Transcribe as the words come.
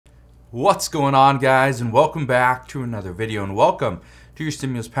What's going on, guys, and welcome back to another video, and welcome to your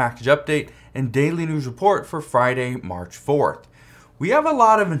stimulus package update and daily news report for Friday, March 4th. We have a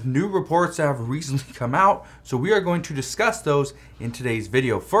lot of new reports that have recently come out, so we are going to discuss those in today's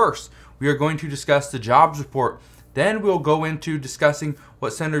video. First, we are going to discuss the jobs report. Then we'll go into discussing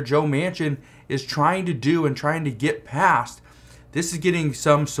what Senator Joe Manchin is trying to do and trying to get passed. This is getting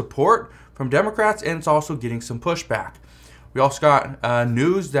some support from Democrats, and it's also getting some pushback. We also got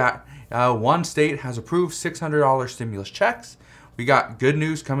news that one state has approved $600 stimulus checks. We got good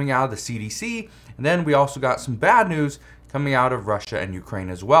news coming out of the CDC, and then we also got some bad news coming out of Russia and Ukraine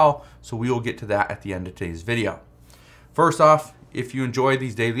as well, so we will get to that at the end of today's video. First off, if you enjoy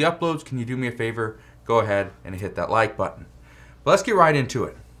these daily uploads, can you do me a favor? Go ahead and hit that like button. But let's get right into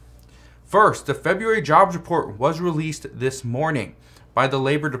it. First, the February jobs report was released this morning by the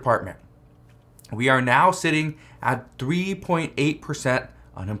Labor Department. We are now sitting at 3.8%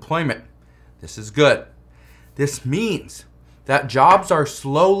 unemployment. This is good. This means that jobs are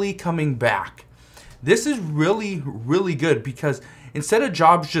slowly coming back. This is really, really good because instead of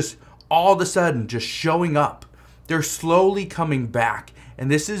jobs just all of a sudden just showing up, they're slowly coming back. And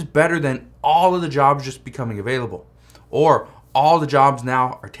this is better than all of the jobs just becoming available or all the jobs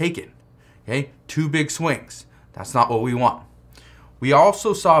now are taken. Okay, two big swings. That's not what we want. We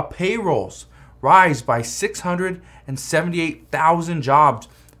also saw payrolls rise by 678,000 jobs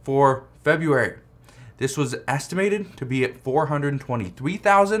for February. This was estimated to be at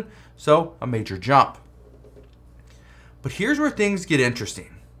 423,000, so a major jump. But here's where things get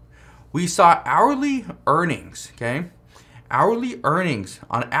interesting. We saw hourly earnings, okay? Hourly earnings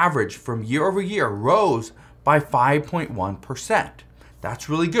on average from year over year rose by 5.1%. That's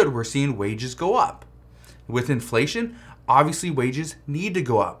really good. We're seeing wages go up. With inflation, obviously wages need to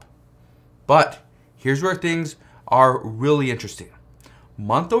go up. But here's where things are really interesting.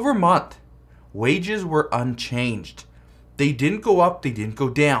 Month over month, wages were unchanged. They didn't go up, they didn't go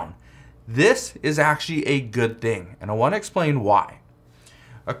down. This is actually a good thing, and I want to explain why.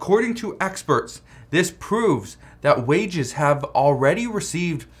 According to experts, this proves that wages have already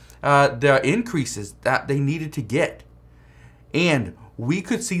received the increases that they needed to get. And we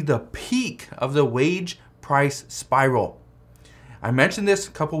could see the peak of the wage price spiral. I mentioned this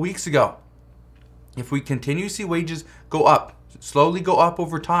a couple weeks ago. If we continue to see wages go up, slowly go up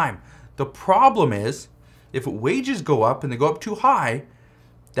over time, the problem is if wages go up and they go up too high,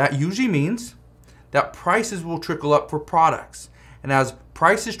 that usually means that prices will trickle up for products. And as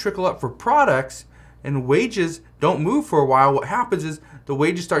prices trickle up for products and wages don't move for a while, what happens is the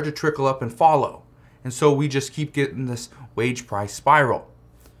wages start to trickle up and follow. And so we just keep getting this wage price spiral.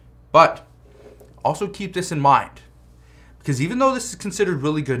 But also keep this in mind, because even though this is considered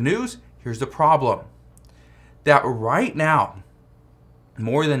really good news, here's the problem. That right now,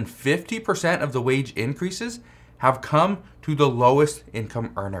 more than 50% of the wage increases have come to the lowest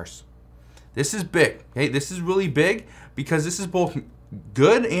income earners. This is big. Okay? This is really big because this is both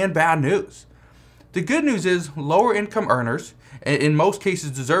good and bad news. The good news is lower income earners, in most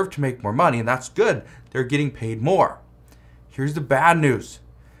cases, deserve to make more money, and that's good. They're getting paid more. Here's the bad news.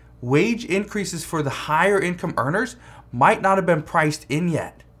 Wage increases for the higher income earners might not have been priced in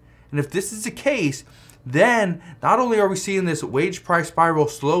yet. And if this is the case, then not only are we seeing this wage price spiral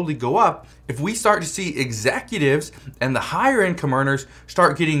slowly go up, if we start to see executives and the higher income earners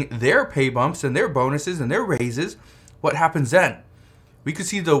start getting their pay bumps and their bonuses and their raises, what happens then? We could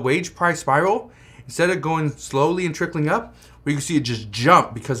see the wage price spiral, instead of going slowly and trickling up, we could see it just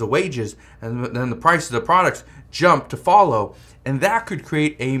jump because of wages, and then the price of the products jump to follow, and that could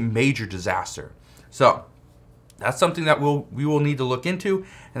create a major disaster. So that's something that we will need to look into,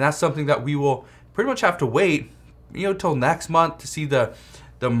 and that's something that we will pretty much have to wait, till next month to see the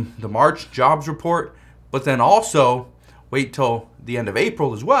March jobs report, but then also wait till the end of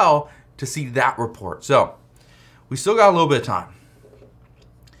April as well to see that report. So we still got a little bit of time.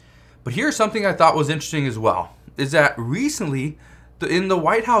 But here's something I thought was interesting as well, is that recently in the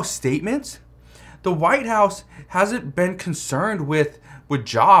White House statements, the White House hasn't been concerned with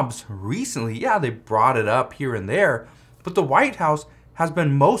jobs recently. Yeah, they brought it up here and there, but the White House has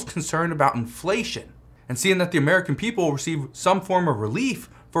been most concerned about inflation and seeing that the American people receive some form of relief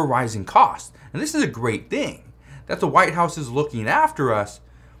for rising costs. And this is a great thing that the White House is looking after us.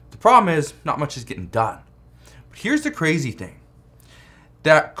 The problem is not much is getting done. But here's the crazy thing,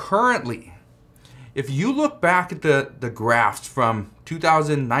 that currently, if you look back at the graphs from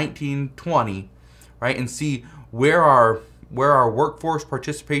 2019-20, right, and see where our workforce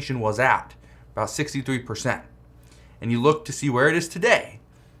participation was at, about 63%. And you look to see where it is today,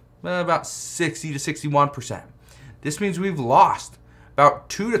 about 60 to 61%. This means we've lost about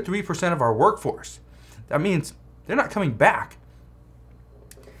 2 to 3% of our workforce. That means they're not coming back.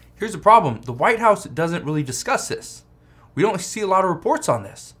 Here's the problem. The White House doesn't really discuss this. We don't see a lot of reports on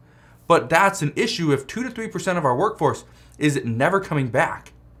this. But that's an issue if 2 to 3% of our workforce is never coming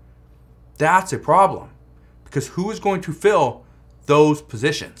back. That's a problem. Because who is going to fill those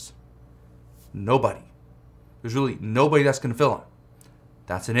positions? Nobody. There's really nobody that's going to fill them.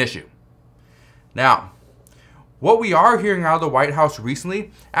 That's an issue. Now, what we are hearing out of the White House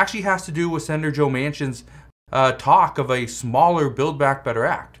recently actually has to do with Senator Joe Manchin's talk of a smaller Build Back Better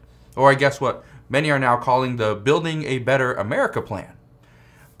Act. Or I guess what many are now calling the Building a Better America plan.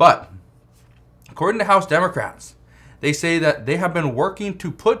 But according to House Democrats, they say that they have been working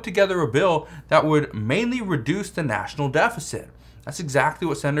to put together a bill that would mainly reduce the national deficit. That's exactly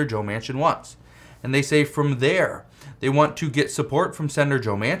what Senator Joe Manchin wants. And they say from there, they want to get support from Senator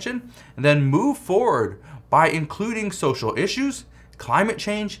Joe Manchin and then move forward by including social issues, climate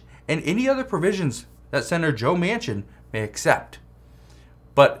change, and any other provisions that Senator Joe Manchin may accept.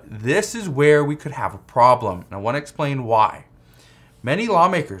 But this is where we could have a problem, and I want to explain why. Many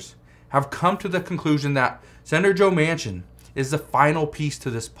lawmakers have come to the conclusion that Senator Joe Manchin is the final piece to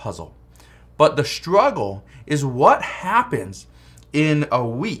this puzzle. But the struggle is what happens in a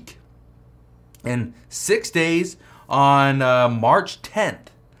week. In 6 days, on March 10th,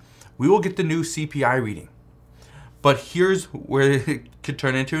 we will get the new CPI reading. But here's where it could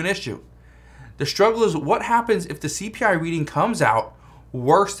turn into an issue. The struggle is what happens if the CPI reading comes out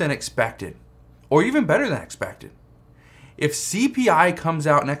worse than expected, or even better than expected. If CPI comes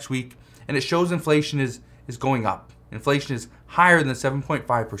out next week and it shows inflation is going up, inflation is higher than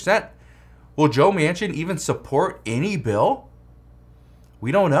 7.5%, will Joe Manchin even support any bill?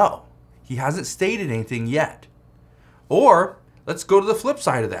 We don't know. He hasn't stated anything yet. Or let's go to the flip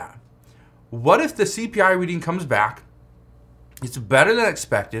side of that. What if the CPI reading comes back, it's better than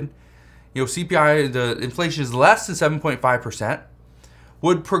expected, CPI, the inflation is less than 7.5%,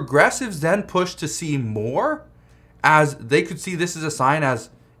 would progressives then push to see more, as they could see this as a sign as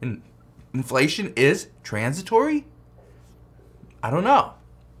inflation is transitory? I don't know.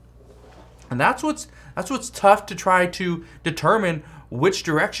 And that's what's tough to try to determine which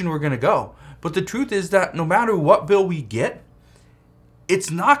direction we're going to go. But the truth is that no matter what bill we get, it's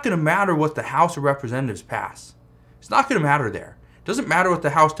not going to matter what the House of Representatives pass. It's not going to matter there. It doesn't matter what the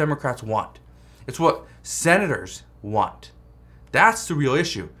House Democrats want. It's what senators want. That's the real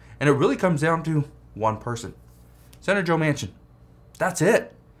issue. And it really comes down to one person. Senator Joe Manchin. That's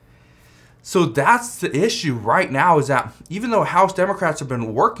it. So that's the issue right now, is that even though House Democrats have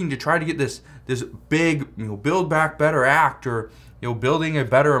been working to try to get this big Build Back Better Act, or Building a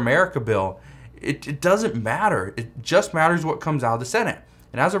Better America bill, it doesn't matter. It just matters what comes out of the Senate.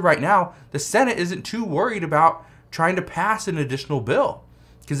 And as of right now, the Senate isn't too worried about trying to pass an additional bill,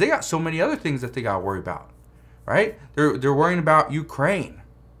 because they got so many other things that they got to worry about, right? They're worrying about Ukraine.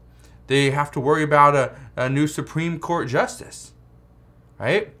 They have to worry about a new Supreme Court justice,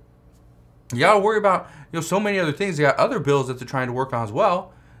 right? You got to worry about so many other things. They got other bills that they're trying to work on as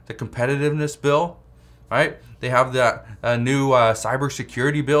well. The competitiveness bill, right? They have that new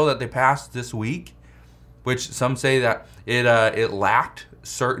cybersecurity bill that they passed this week, which some say that it lacked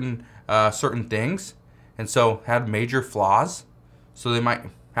certain things, and so had major flaws. So they might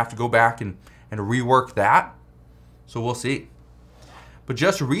have to go back and rework that. So we'll see. But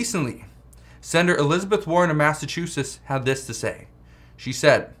just recently, Senator Elizabeth Warren of Massachusetts had this to say. She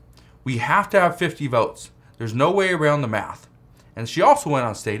said, "We have to have 50 votes. There's no way around the math." And she also went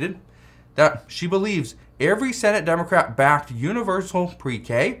on stated that she believes every Senate Democrat backed universal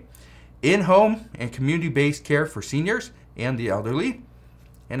pre-K, in-home and community-based care for seniors and the elderly,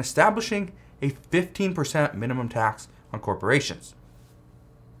 and establishing a 15% minimum tax on corporations.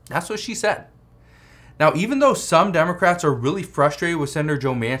 That's what she said. Now, even though some Democrats are really frustrated with Senator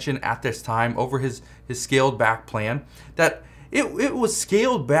Joe Manchin at this time over his scaled back plan, that it was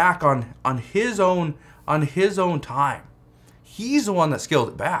scaled back on his own time. He's the one that scaled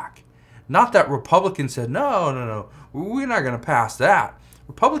it back. Not that Republicans said, no, we're not going to pass that.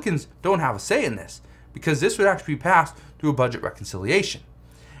 Republicans don't have a say in this, because this would actually be passed through a budget reconciliation.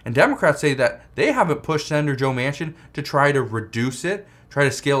 And Democrats say that they haven't pushed Senator Joe Manchin to try to reduce it, try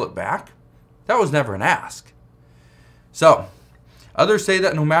to scale it back. That was never an ask. So, others say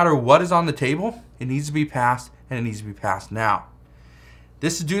that no matter what is on the table, it needs to be passed, and it needs to be passed now.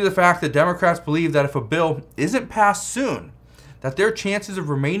 This is due to the fact that Democrats believe that if a bill isn't passed soon, that their chances of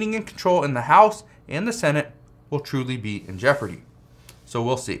remaining in control in the House and the Senate will truly be in jeopardy. So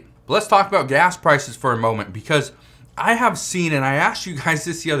we'll see. But let's talk about gas prices for a moment, because I have seen, and I asked you guys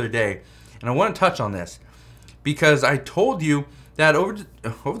this the other day, and I want to touch on this, because I told you that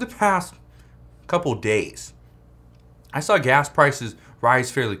over the past couple days, I saw gas prices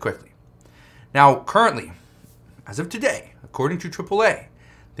rise fairly quickly. Now, currently, as of today, according to AAA,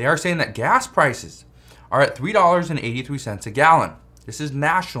 they are saying that gas prices are at $3.83 a gallon. This is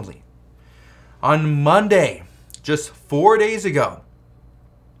nationally. On Monday, just 4 days ago,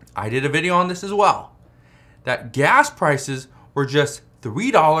 I did a video on this as well, that gas prices were just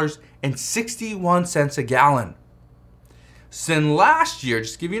 $3.61 a gallon. Since last year,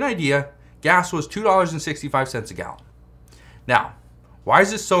 just to give you an idea, gas was $2.65 a gallon. Now, why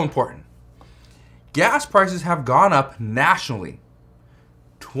is this so important? Gas prices have gone up nationally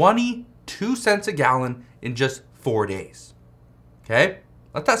 22 cents a gallon in just 4 days. Okay?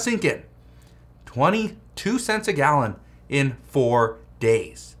 Let that sink in. 22 cents a gallon in 4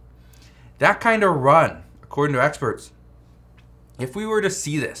 days. That kind of run, according to experts, if we were to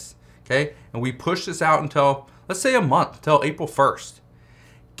see this, okay, and we push this out until, let's say a month, until April 1st,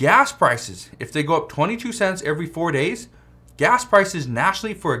 gas prices, if they go up 22 cents every 4 days, gas prices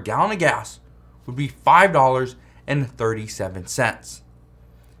nationally for a gallon of gas would be $5.37.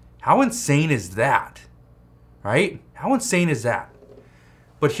 How insane is that? Right? How insane is that?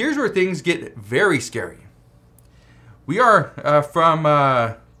 But here's where things get very scary. We are from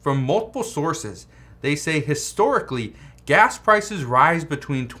multiple sources. They say historically, gas prices rise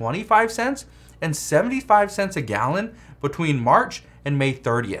between 25 cents and 75 cents a gallon between March and May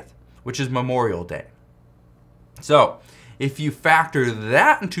 30th, which is Memorial Day. So, if you factor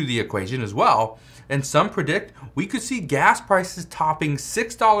that into the equation as well, and some predict we could see gas prices topping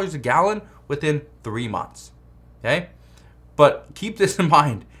 $6 a gallon within 3 months. Okay? But keep this in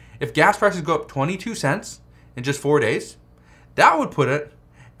mind. If gas prices go up 22 cents in just 4 days, that would put it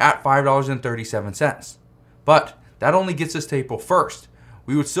at $5.37. But that only gets us to April 1st.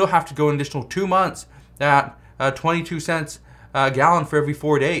 We would still have to go an additional 2 months at 22 cents a gallon for every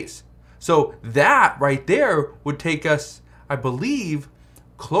 4 days. So that right there would take us, I believe,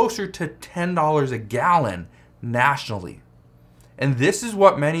 closer to $10 a gallon nationally. And this is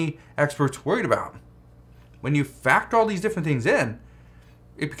what many experts worried about. When you factor all these different things in,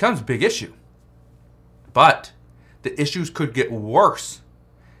 it becomes a big issue. But the issues could get worse.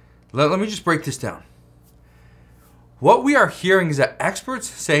 Let me just break this down. What we are hearing is that experts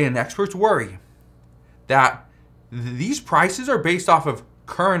say and experts worry that these prices are based off of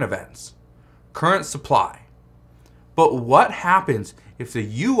current events, current supply. But what happens if the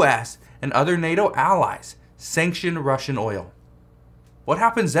US and other NATO allies sanction Russian oil? What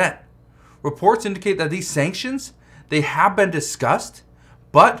happens then? Reports indicate that these sanctions, they have been discussed,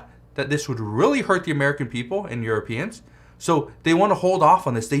 but that this would really hurt the American people and Europeans. So they want to hold off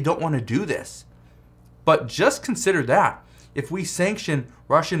on this. They don't want to do this. But just consider that. If we sanction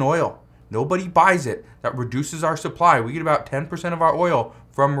Russian oil, nobody buys it. That reduces our supply. We get about 10% of our oil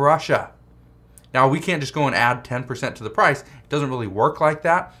from Russia. Now, we can't just go and add 10% to the price. It doesn't really work like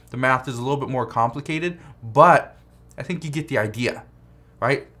that. The math is a little bit more complicated, but I think you get the idea,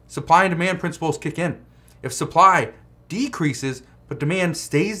 right? Supply and demand principles kick in. If supply decreases, but demand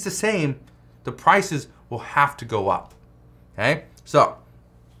stays the same, the prices will have to go up, okay? So,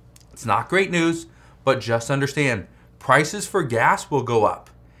 it's not great news, but just understand, prices for gas will go up.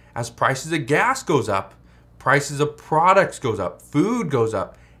 As prices of gas goes up, prices of products goes up, food goes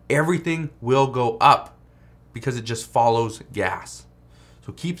up, everything will go up because it just follows gas.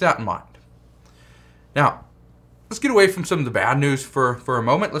 So keep that in mind. Now, let's get away from some of the bad news for a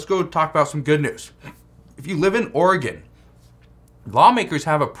moment. Let's go talk about some good news. If you live in Oregon, lawmakers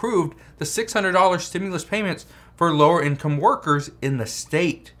have approved the $600 stimulus payments for lower income workers in the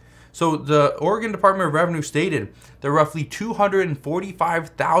state. So the Oregon Department of Revenue stated that roughly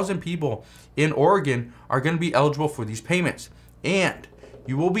 245,000 people in Oregon are going to be eligible for these payments. And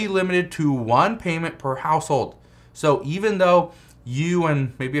you will be limited to one payment per household. So even though you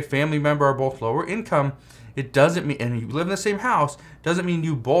and maybe a family member are both lower income, it doesn't mean, and you live in the same house, doesn't mean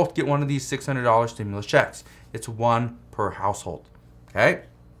you both get one of these $600 stimulus checks. It's one per household. Okay?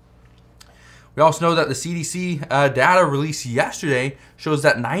 We also know that the CDC data released yesterday shows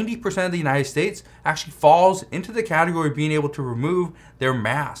that 90% of the United States actually falls into the category of being able to remove their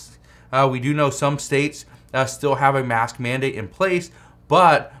masks. We do know some states still have a mask mandate in place,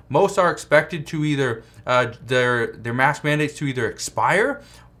 but most are expected to either their mask mandates to either expire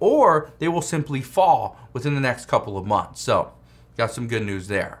or they will simply fall within the next couple of months. So, got some good news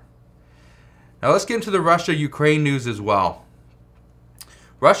there. Now let's get into the Russia-Ukraine news as well.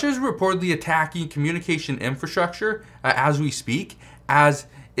 Russia is reportedly attacking communication infrastructure as we speak, as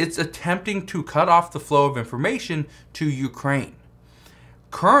it's attempting to cut off the flow of information to Ukraine.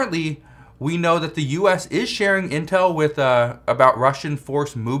 Currently, we know that the U.S. is sharing intel with about Russian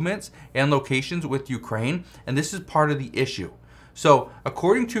force movements and locations with Ukraine, and this is part of the issue. So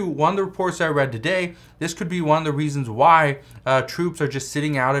according to one of the reports I read today, this could be one of the reasons why troops are just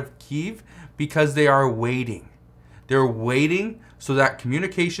sitting out of Kyiv, because they are waiting. They're waiting so that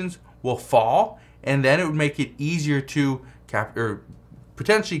communications will fall, and then it would make it easier to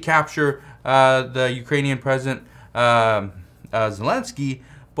potentially capture the Ukrainian President Zelensky,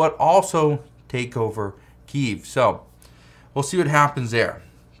 but also take over Kyiv. So we'll see what happens there.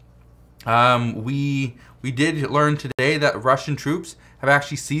 We did learn today that Russian troops have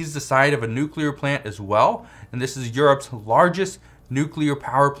actually seized the site of a nuclear plant as well, and this is Europe's largest nuclear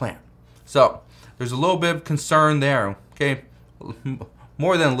power plant. So there's a little bit of concern there, okay?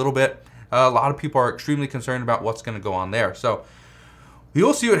 More than a little bit. A lot of people are extremely concerned about what's going to go on there. So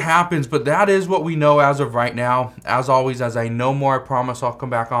we'll see what happens, but that is what we know as of right now. As always, as I know more, I promise I'll come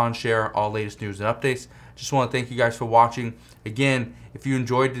back on and share all latest news and updates. Just want to thank you guys for watching. Again, if you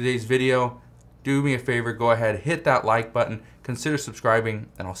enjoyed today's video, do me a favor, go ahead, hit that like button, consider subscribing,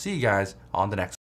 and I'll see you guys on the next one.